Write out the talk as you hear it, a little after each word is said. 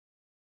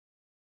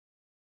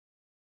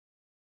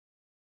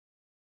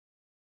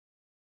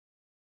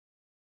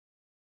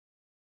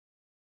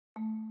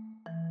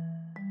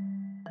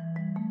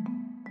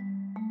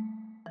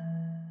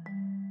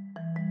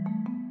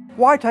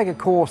Why take a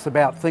course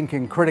about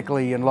thinking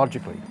critically and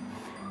logically?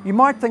 You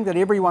might think that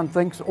everyone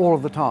thinks all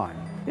of the time.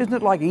 Isn't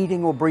it like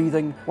eating or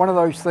breathing, one of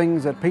those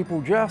things that people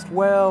just,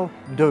 well,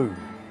 do?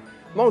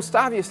 Most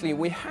obviously,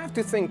 we have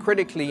to think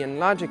critically and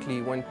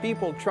logically when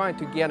people try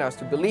to get us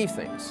to believe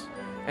things.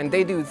 And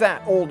they do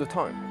that all the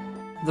time.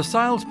 The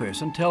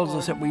salesperson tells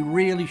us that we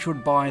really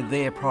should buy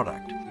their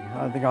product.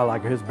 I think I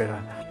like hers better.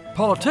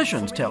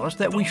 Politicians tell us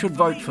that we should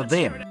vote for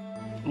them.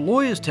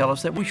 Lawyers tell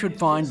us that we should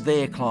find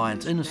their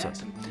clients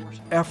innocent.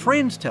 Our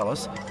friends tell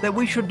us that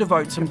we should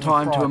devote some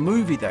time to a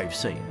movie they've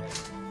seen.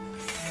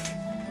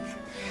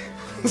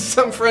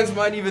 Some friends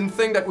might even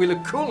think that we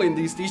look cool in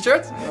these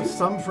t-shirts.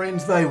 Some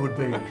friends they would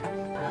be.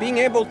 Being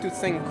able to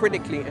think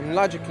critically and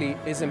logically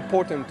is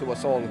important to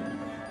us all.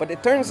 But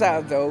it turns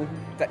out, though,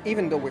 that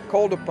even though we're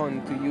called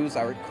upon to use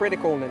our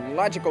critical and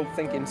logical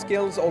thinking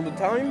skills all the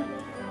time,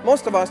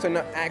 most of us are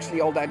not actually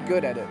all that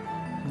good at it.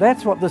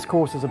 That's what this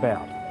course is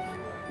about.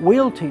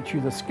 We'll teach you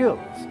the skills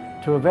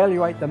to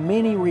evaluate the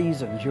many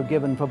reasons you're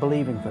given for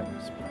believing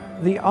things.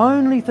 The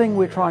only thing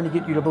we're trying to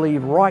get you to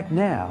believe right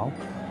now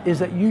is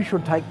that you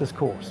should take this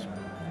course.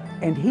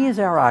 And here's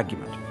our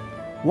argument.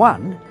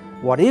 1,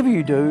 whatever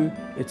you do,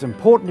 it's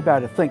important to be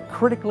able to think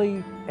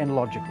critically and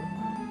logically.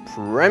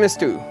 Premise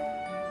 2.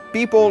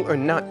 People are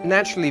not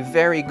naturally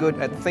very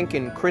good at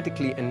thinking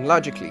critically and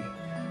logically.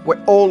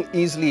 We're all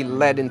easily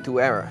led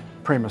into error.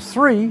 Premise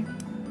 3,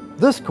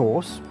 this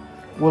course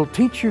will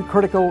teach you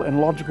critical and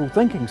logical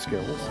thinking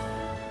skills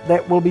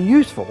that will be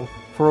useful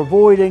for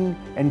avoiding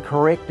and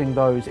correcting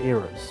those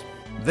errors.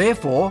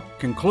 Therefore,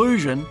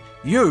 conclusion,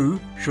 you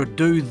should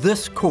do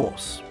this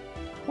course.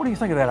 What do you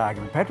think of that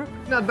argument, Patrick?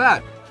 Not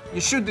bad.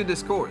 You should do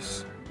this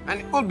course. And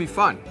it will be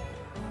fun.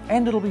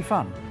 And it'll be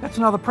fun. That's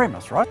another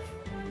premise, right?